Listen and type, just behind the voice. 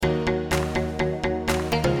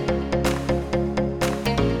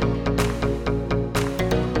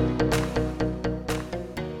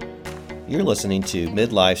You're listening to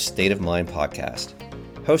Midlife State of Mind podcast,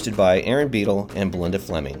 hosted by Aaron Beadle and Belinda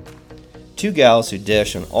Fleming, two gals who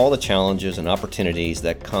dish on all the challenges and opportunities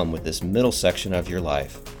that come with this middle section of your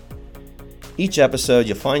life. Each episode,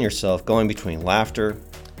 you'll find yourself going between laughter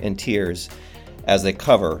and tears as they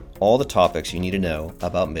cover all the topics you need to know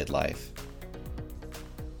about midlife.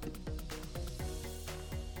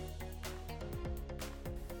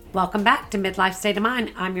 Welcome back to Midlife State of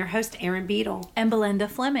Mind. I'm your host, Aaron Beadle. And Belinda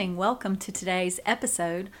Fleming. Welcome to today's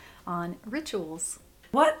episode on rituals.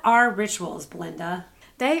 What are rituals, Belinda?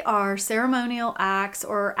 They are ceremonial acts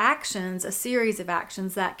or actions, a series of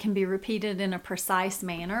actions that can be repeated in a precise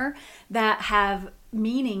manner that have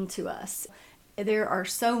meaning to us. There are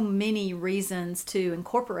so many reasons to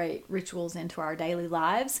incorporate rituals into our daily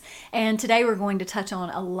lives, and today we're going to touch on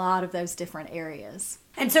a lot of those different areas.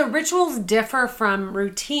 And so rituals differ from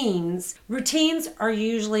routines. Routines are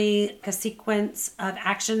usually a sequence of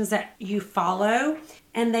actions that you follow,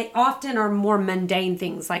 and they often are more mundane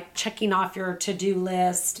things like checking off your to-do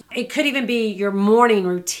list. It could even be your morning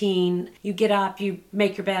routine. You get up, you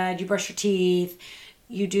make your bed, you brush your teeth,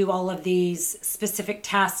 you do all of these specific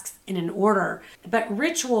tasks in an order. But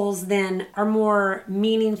rituals then are more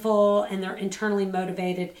meaningful and they're internally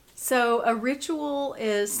motivated. So a ritual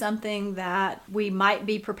is something that we might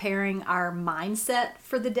be preparing our mindset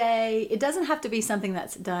for the day. It doesn't have to be something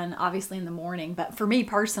that's done obviously in the morning, but for me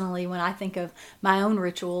personally, when I think of my own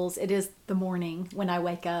rituals, it is the morning when I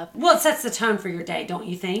wake up. Well, it sets the tone for your day, don't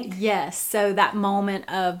you think? Yes. So that moment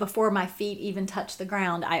of before my feet even touch the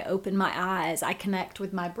ground, I open my eyes, I connect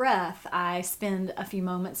with my breath, I spend a few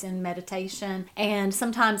moments in meditation, and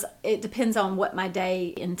sometimes it depends on what my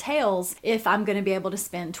day entails if I'm going to be able to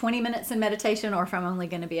spend 20 minutes in meditation or if I'm only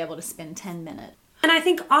going to be able to spend 10 minutes. And I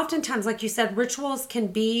think oftentimes, like you said, rituals can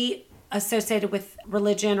be associated with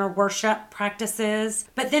religion or worship practices.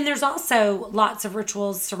 But then there's also lots of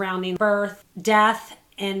rituals surrounding birth, death,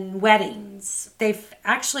 and weddings. They've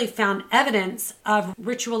actually found evidence of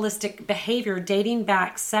ritualistic behavior dating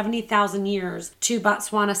back 70,000 years to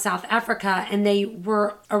Botswana, South Africa, and they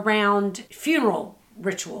were around funeral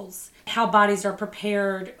rituals, how bodies are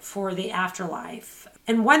prepared for the afterlife.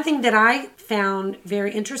 And one thing that I found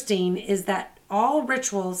very interesting is that all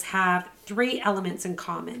rituals have three elements in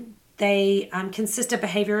common. They consist of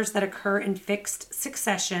behaviors that occur in fixed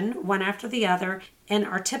succession, one after the other, and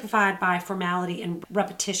are typified by formality and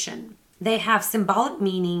repetition. They have symbolic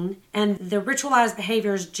meaning, and the ritualized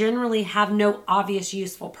behaviors generally have no obvious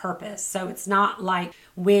useful purpose. So it's not like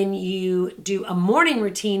when you do a morning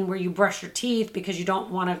routine where you brush your teeth because you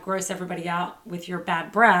don't want to gross everybody out with your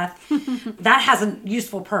bad breath. That has a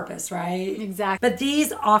useful purpose, right? Exactly. But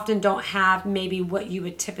these often don't have maybe what you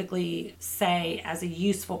would typically say as a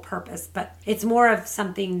useful purpose, but it's more of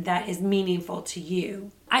something that is meaningful to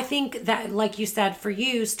you. I think that, like you said, for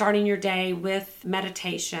you, starting your day with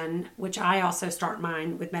meditation, which I also start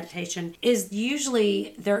mine with meditation, is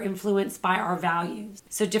usually they're influenced by our values.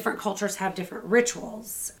 So different cultures have different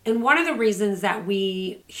rituals. And one of the reasons that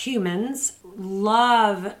we humans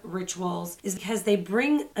love rituals is because they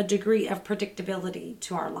bring a degree of predictability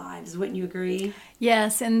to our lives. Wouldn't you agree?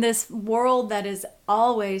 Yes, in this world that is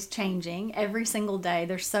always changing every single day,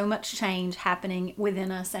 there's so much change happening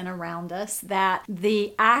within us and around us that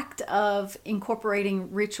the act of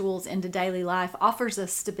incorporating rituals into daily life offers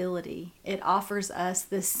us stability. It offers us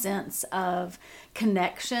this sense of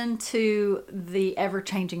connection to the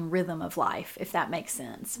ever-changing rhythm of life, if that makes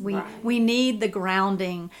sense. We need the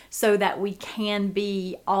grounding so that we can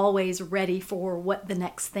be always ready for what the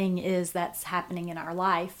next thing is that's happening in our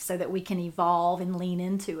life so that we can evolve and lean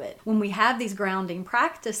into it. When we have these grounding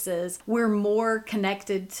practices, we're more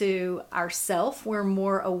connected to ourself. We're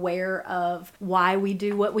more aware of why we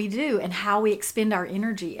do what we do and how we expend our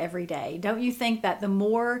energy every day. Don't you think that the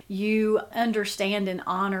more you understand and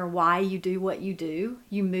honor why you do what you do,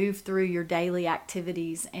 you move through your daily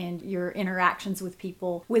activities and your interactions with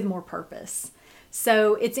people with more purpose?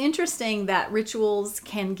 So it's interesting that rituals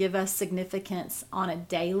can give us significance on a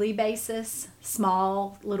daily basis,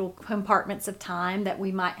 small little compartments of time that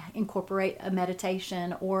we might incorporate a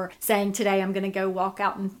meditation or saying, today I'm going to go walk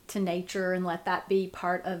out into nature and let that be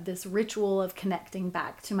part of this ritual of connecting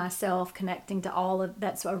back to myself, connecting to all of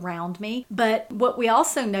that's around me. But what we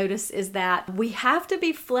also notice is that we have to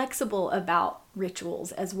be flexible about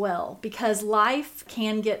rituals as well, because life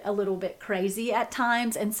can get a little bit crazy at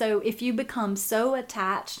times. And so if you become so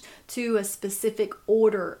attached to a specific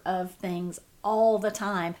order of things all the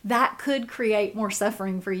time, that could create more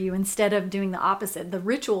suffering for you instead of doing the opposite. The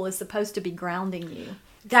ritual is supposed to be grounding you.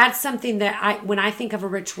 That's something that when I think of a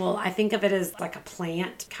ritual, I think of it as like a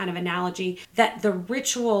plant kind of analogy, that the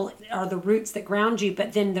ritual are the roots that ground you,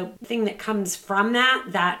 but then the thing that comes from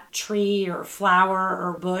that tree or flower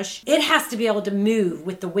or bush, it has to be able to move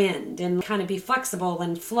with the wind and kind of be flexible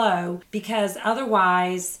and flow, because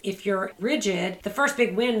otherwise, if you're rigid, the first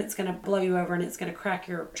big wind, it's going to blow you over and it's going to crack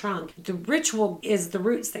your trunk. The ritual is the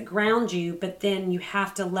roots that ground you, but then you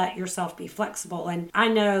have to let yourself be flexible. And I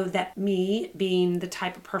know that me being the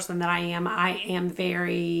type of person that I am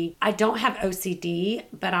I don't have OCD,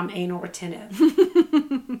 but I'm anal retentive.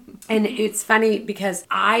 And it's funny because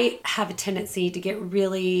I have a tendency to get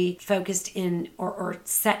really focused in or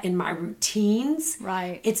set in my routines.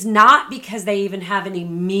 Right. It's not because they even have any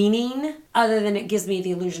meaning other than it gives me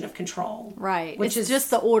the illusion of control. Right. Which is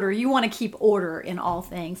just the order. You want to keep order in all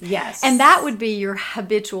things. Yes. And that would be your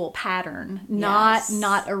habitual pattern, not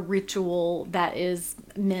Yes. a ritual that is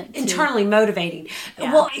meant to... Internally motivating.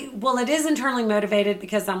 Yeah. Well, it is internally motivated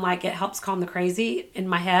because I'm like, it helps calm the crazy in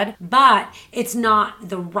my head, but it's not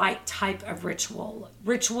the right type of ritual.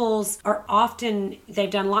 Rituals are often, they've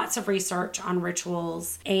done lots of research on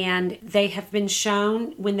rituals, and they have been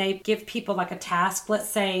shown when they give people like a task, let's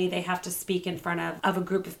say they have to speak in front of a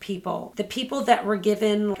group of people. The people that were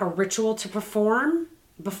given a ritual to perform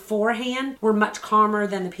beforehand were much calmer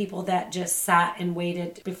than the people that just sat and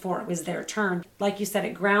waited before it was their turn. Like you said,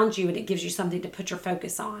 it grounds you and it gives you something to put your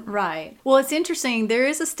focus on. Right. Well, it's interesting. There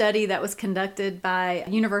is a study that was conducted by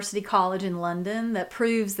University College in London that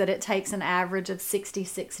proves that it takes an average of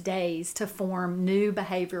 66 days to form new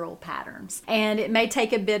behavioral patterns. And it may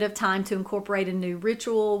take a bit of time to incorporate a new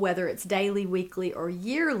ritual, whether it's daily, weekly, or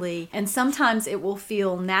yearly. And sometimes it will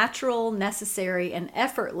feel natural, necessary, and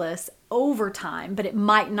effortless over time, but it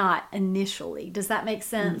might not initially. Does that make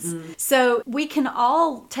sense? Mm-hmm. So we can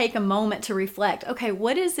all take a moment to reflect, okay,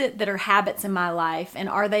 what is it that are habits in my life, and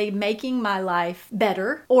are they making my life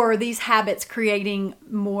better, or are these habits creating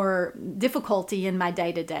more difficulty in my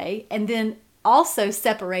day-to-day? And then also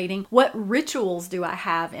separating what rituals do I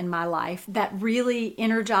have in my life that really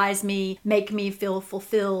energize me, make me feel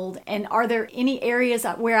fulfilled, and are there any areas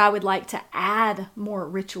where I would like to add more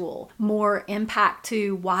ritual, more impact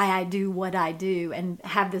to why I do what I do, and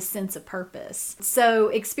have this sense of purpose. So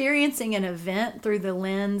experiencing an event through the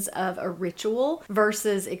lens of a ritual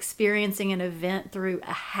versus experiencing an event through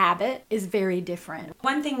a habit is very different.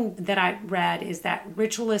 One thing that I read is that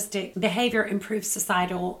ritualistic behavior improves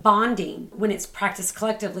societal bonding when it's practiced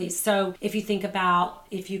collectively. So if you think about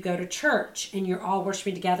if you go to church and you're all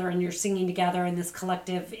worshiping together and you're singing together in this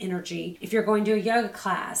collective energy, if you're going to a yoga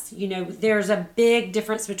class, you know, there's a big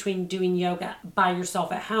difference between doing yoga by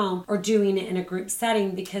yourself at home or doing it in a group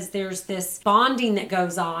setting, because there's this bonding that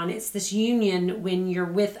goes on. It's this union when you're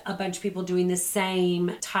with a bunch of people doing the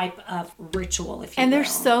same type of ritual, if you will. And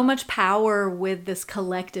there's so much power with this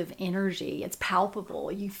collective energy. It's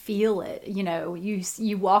palpable. You feel it. You know,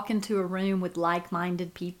 you walk into a room with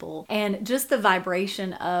like-minded people, and just the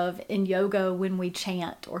vibration of in yoga when we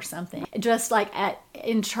chant or something, just like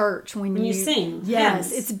in church when you sing.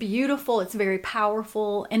 Yes, it's beautiful. It's very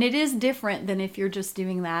powerful, and it is different than if you're just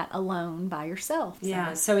doing that alone by yourself. So.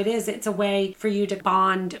 Yeah, so it is. It's a way for you to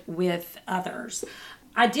bond with others.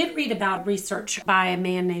 I did read about research by a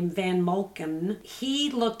man named Van Molken. He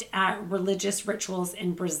looked at religious rituals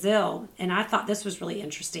in Brazil, and I thought this was really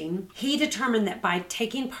interesting. He determined that by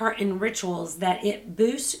taking part in rituals that it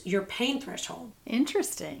boosts your pain threshold.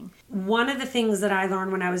 Interesting. One of the things that I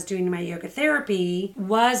learned when I was doing my yoga therapy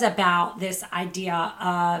was about this idea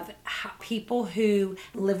of how people who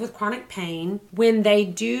live with chronic pain, when they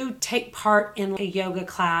do take part in a yoga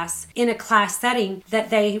class, in a class setting, that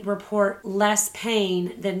they report less pain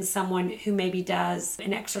than someone who maybe does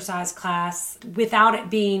an exercise class without it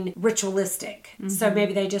being ritualistic. Mm-hmm. So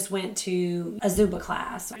maybe they just went to a Zumba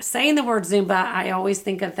class. Saying the word Zumba, I always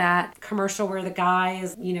think of that commercial where the guy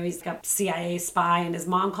is, you know, he's got CIA spy and his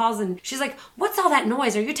mom calls and she's like, "What's all that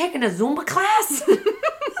noise? Are you taking a Zumba class?"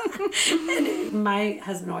 And my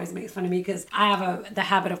husband always makes fun of me because I have the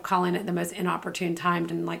habit of calling it the most inopportune time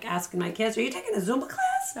and like asking my kids, "Are you taking a Zumba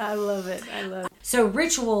class?" I love it. I love it. So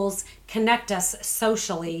rituals connect us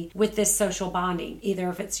socially with this social bonding, either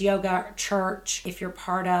if it's yoga or church, if you're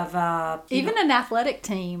part of even an athletic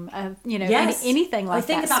team, yes. anything like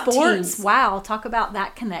think that. about Sports, teams. Wow, talk about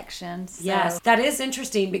that connection. So. Yes, that is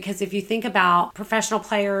interesting because if you think about professional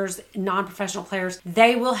players, non-professional players,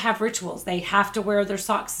 they will have rituals. They have to wear their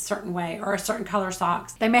socks a certain way or a certain color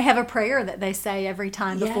socks. They may have a prayer that they say every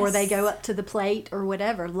time before they go up to the plate or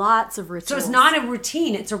whatever. Lots of rituals. So it's not a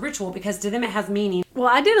routine. it's a ritual because to them it has meaning. Well,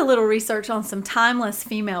 I did a little research on some timeless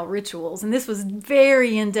female rituals, and this was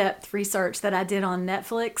very in-depth research that I did on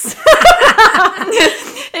Netflix.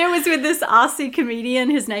 It was with this Aussie comedian.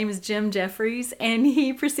 His name is Jim Jeffries, and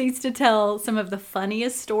he proceeds to tell some of the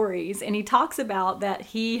funniest stories. And he talks about that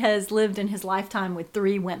he has lived in his lifetime with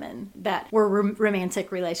 3 women that were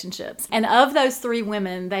romantic relationships. And of those 3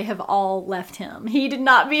 women, they have all left him. He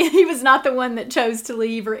was not the one that chose to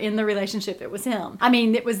leave or end the relationship. It was him. I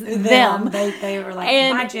mean, it was them. They were like,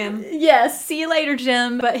 bye, Jim. Yes, see you later,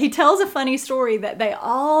 Jim. But he tells a funny story that they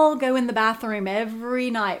all go in the bathroom every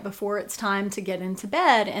night before it's time to get into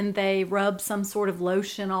bed, and they rub some sort of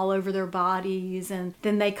lotion all over their bodies, and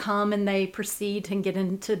then they come and they proceed to get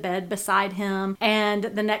into bed beside him. And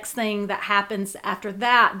the next thing that happens after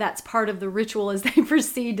that, that's part of the ritual, is they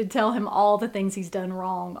proceed to tell him all the things he's done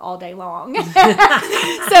wrong all day long.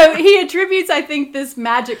 So he attributes, I think, this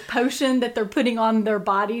magic potion that they're putting on their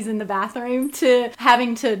bodies in the bathroom to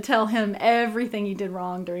having to tell him everything he did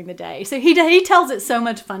wrong during the day. So he tells it so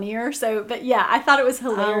much funnier. But yeah, I thought it was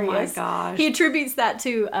hilarious. Oh my gosh. He attributes that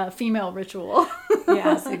to a female ritual.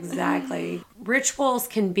 Yes, exactly. Rituals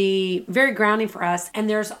can be very grounding for us, and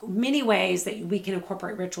there's many ways that we can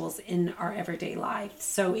incorporate rituals in our everyday life.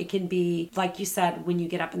 So it can be, like you said, when you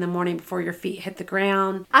get up in the morning before your feet hit the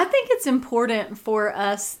ground. I think it's important for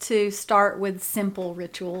us to start with simple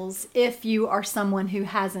rituals if you are someone who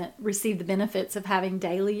hasn't received the benefits of having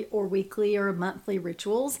daily or weekly or monthly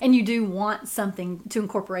rituals, and you do want something to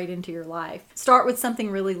incorporate into your life. Start with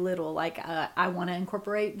something really little, like I want to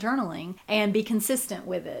incorporate journaling and be consistent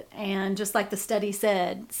with it. And just like the study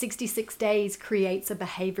said, 66 days creates a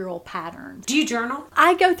behavioral pattern. Do you journal?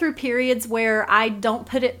 I go through periods where I don't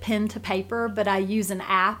put it pen to paper, but I use an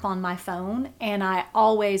app on my phone. And I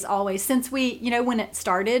always, since when it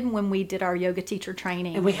started, when we did our yoga teacher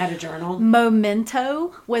training. And we had a journal.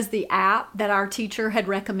 Memento was the app that our teacher had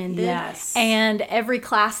recommended. Yes. And every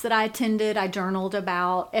class that I attended, I journaled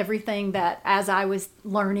about everything that, as I was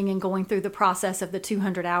learning and going through the process of the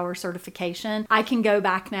 200-hour certification, I can go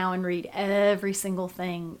back now and read every single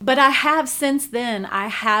thing. But I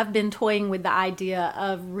have been toying with the idea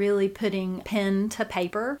of really putting pen to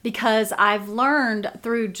paper, because I've learned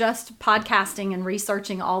through just podcasting and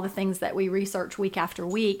researching all the things that we research week after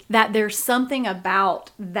week that there's something about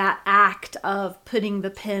that act of putting the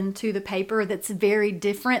pen to the paper that's very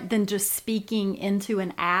different than just speaking into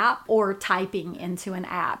an app or typing into an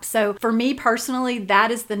app. So for me personally, that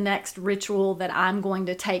is the next ritual that I'm going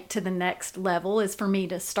to take to the next level, is for me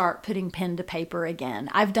to start putting pen to paper again.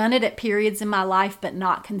 I've done it at periods in my life, but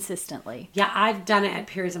not consistently. Yeah, I've done it at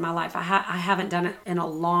periods in my life. I haven't done it in a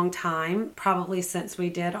long time, probably since we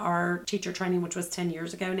did our teacher training, which was 10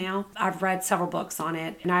 years ago now. I've read several books on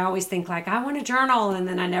it, and I always think like, I want to journal, and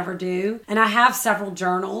then I never do. And I have several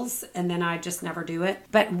journals, and then I just never do it.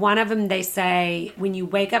 But one of them, they say, when you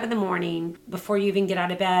wake up in the morning, before you even get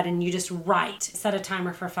out of bed, and you just write, set a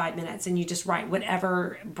timer for 5 minutes, and you just write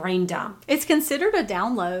whatever brain dump. It's considered a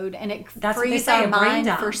download, and it frees our mind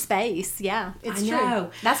for space. Yeah, it's true.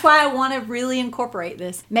 That's why I want to really incorporate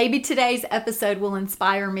this. Maybe today's episode will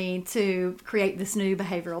inspire me to create this new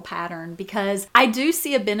behavioral pattern, because I do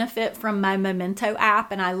see a benefit from my Memento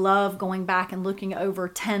app, and I love going back and looking over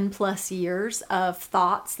 10 plus years of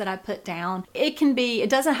thoughts that I put down. It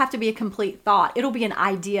doesn't have to be a complete thought. It'll be an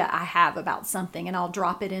idea I have about something, and I'll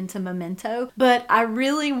drop it into Memento. But I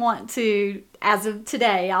really want to, as of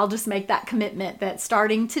today, I'll just make that commitment that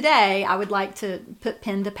starting today, I would like to put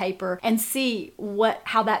pen to paper and see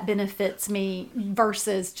how that benefits me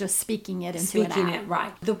versus just speaking it into an app.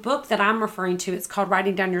 Right. The book that I'm referring to, it's called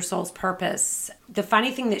Writing Down Your Soul's Purpose. The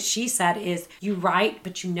funny thing that she said is you write,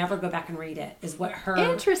 but you never go back and read it, is what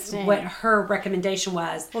her recommendation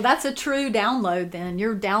was. Well, that's a true download then.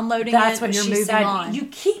 You're downloading that's it what and you're she moving said. on. You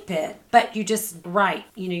keep it, but you just write.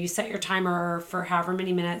 You set your timer for however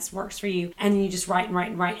many minutes works for you, and then you just write and write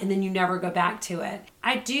and write, and then you never go back to it.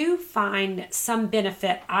 I do find some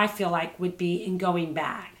benefit, I feel like, would be in going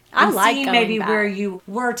back. I like seeing going maybe back. where you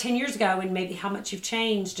were 10 years ago and maybe how much you've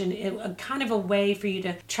changed, and kind of a way for you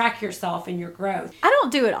to track yourself and your growth. I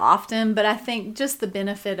don't do it often, but I think just the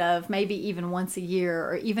benefit of maybe even once a year,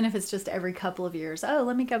 or even if it's just every couple of years,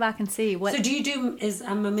 let me go back and see what. So is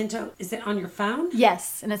a Memento, is it on your phone?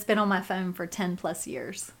 Yes, and it's been on my phone for 10 plus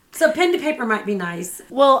years. So pen to paper might be nice.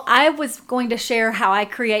 Well, I was going to share how I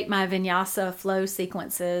create my vinyasa flow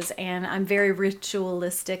sequences, and I'm very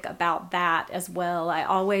ritualistic about that as well. I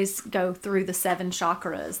always go through the 7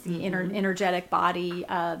 chakras, the energetic body,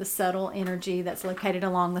 the subtle energy that's located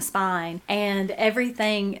along the spine, and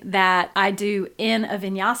everything that I do in a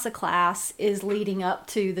vinyasa class is leading up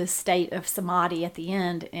to the state of samadhi at the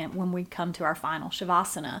end, and when we come to our final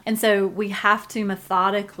shavasana. And so we have to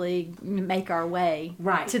methodically make our way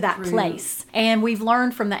to that place. And we've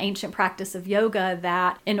learned from the ancient practice of yoga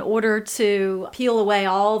that in order to peel away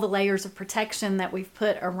all the layers of protection that we've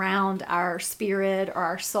put around our spirit or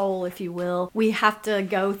our soul, if you will, we have to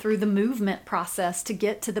go through the movement process to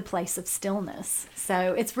get to the place of stillness.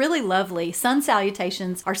 So it's really lovely. Sun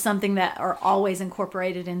salutations are something that are always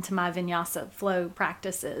incorporated into my vinyasa flow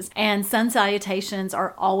practices. And sun salutations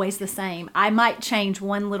are always the same. I might change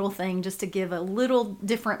one little thing just to give a little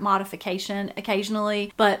different modification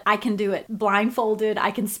occasionally, but I can do it blindfolded.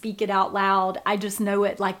 I can speak it out loud. I just know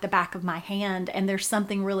it like the back of my hand. And there's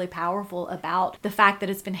something really powerful about the fact that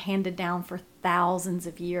it's been handed down for thousands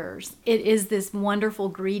of years. It is this wonderful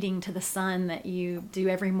greeting to the sun that you do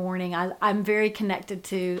every morning. I'm very connected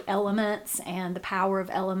to elements and the power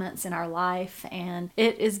of elements in our life, and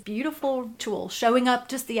it is beautiful ritual. Showing up,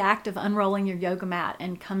 just the act of unrolling your yoga mat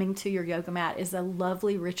and coming to your yoga mat is a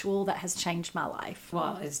lovely ritual that has changed my life.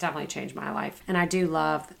 Well, it's definitely changed my life, and I do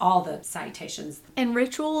love all the salutations. And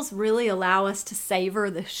rituals really allow us to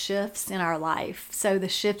savor the shifts in our life. So the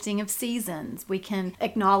shifting of seasons, we can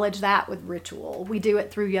acknowledge that with rituals. We do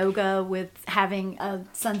it through yoga with having a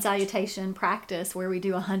sun salutation practice where we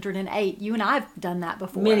do 108. You and I have done that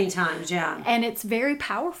before. Many times, yeah. And it's very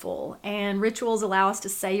powerful. And rituals allow us to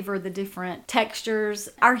savor the different textures.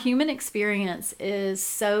 Our human experience is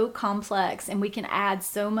so complex, and we can add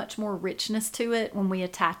so much more richness to it when we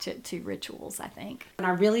attach it to rituals, I think. When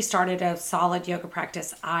I really started a solid yoga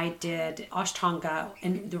practice, I did Ashtanga.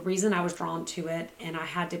 And the reason I was drawn to it, and I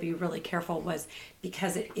had to be really careful, was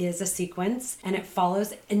because it is a sequence and it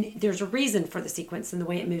follows, and there's a reason for the sequence and the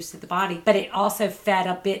way it moves through the body, but it also fed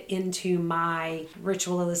a bit into my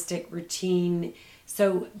ritualistic routine.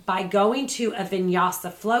 So by going to a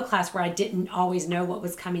vinyasa flow class where I didn't always know what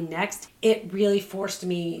was coming next, it really forced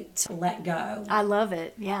me to let go. I love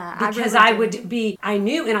it. Yeah. Because I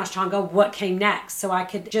knew in Ashtanga what came next. So I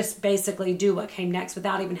could just basically do what came next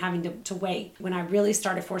without even having to wait. When I really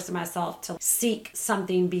started forcing myself to seek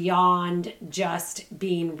something beyond just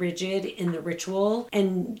being rigid in the ritual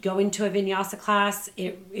and going to a vinyasa class,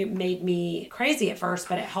 it made me crazy at first,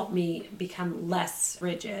 but it helped me become less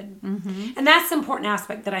rigid. Mm-hmm. And that's the important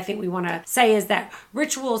aspect that I think we want to say, is that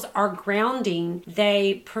rituals are grounding.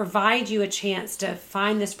 They provide you a chance to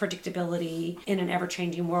find this predictability in an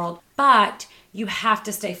ever-changing world, but you have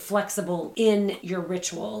to stay flexible in your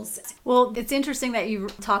rituals. Well, it's interesting that you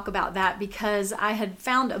talk about that, because I had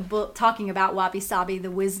found a book talking about wabi-sabi,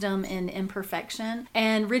 the wisdom in imperfection.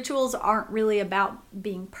 And rituals aren't really about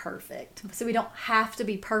being perfect. So we don't have to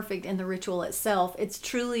be perfect in the ritual itself. It's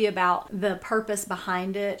truly about the purpose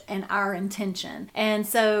behind it and our intention. And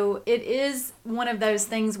so it is one of those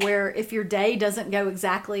things where if your day doesn't go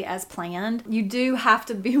exactly as planned, you do have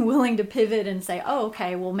to be willing to pivot and say, oh,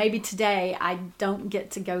 okay, well, maybe today I don't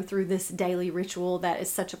get to go through this daily ritual that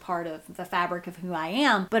is such a part of the fabric of who I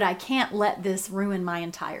am, but I can't let this ruin my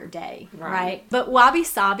entire day, right? But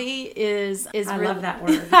wabi-sabi is I really, love that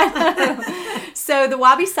word. So the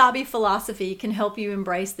wabi-sabi philosophy can help you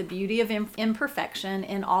embrace the beauty of imperfection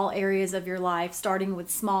in all areas of your life, starting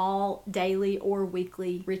with small daily or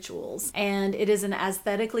weekly rituals. And it is an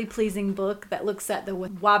aesthetically pleasing book that looks at the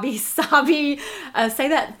wabi-sabi, say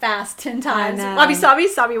that fast 10 times, wabi-sabi,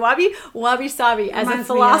 sabi-wabi, wabi-sabi as a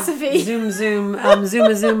philosophy. Zoom, zuma,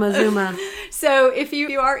 zuma. So if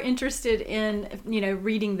you are interested in,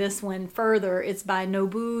 reading this one further, it's by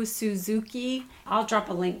Nobu Suzuki. I'll drop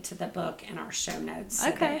a link to the book in our show notes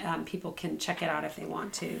so that people can check it out if they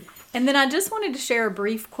want to. And then I just wanted to share a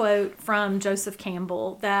brief quote from Joseph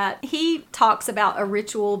Campbell that he talks about a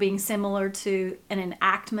ritual being similar to an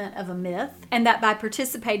enactment of a myth, and that by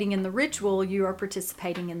participating in the ritual, you are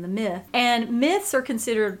participating in the myth. And myths are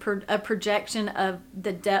considered a projection of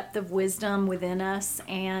the depth of wisdom within us,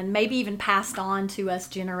 and maybe even passed on to us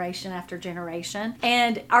generation after generation.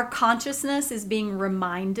 And our consciousness is being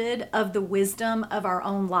reminded of the wisdom of our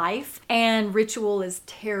own life, and ritual is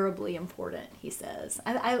terribly important, he says.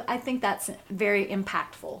 I think that's very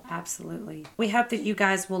impactful. Absolutely. We hope that you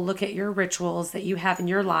guys will look at your rituals that you have in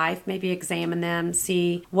your life, maybe examine them,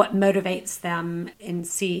 see what motivates them, and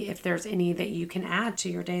see if there's any that you can add to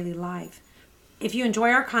your daily life. If you enjoy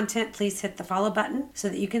our content, please hit the follow button so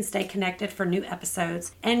that you can stay connected for new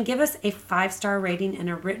episodes, and give us a 5-star rating and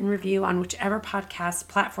a written review on whichever podcast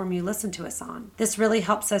platform you listen to us on. This really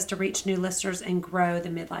helps us to reach new listeners and grow the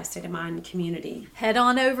Midlife State of Mind community. Head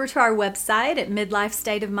on over to our website at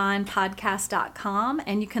midlifestateofmindpodcast.com,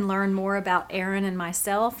 and you can learn more about Erin and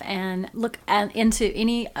myself and look into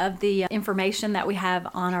any of the information that we have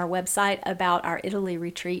on our website about our Italy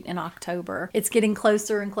retreat in October. It's getting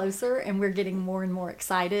closer and closer, and we're getting more and more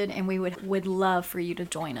excited, and we would love for you to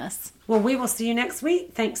join us. Well, we will see you next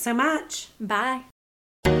week. Thanks so much. Bye.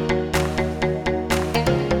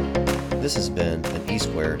 This has been an E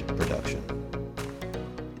Squared production.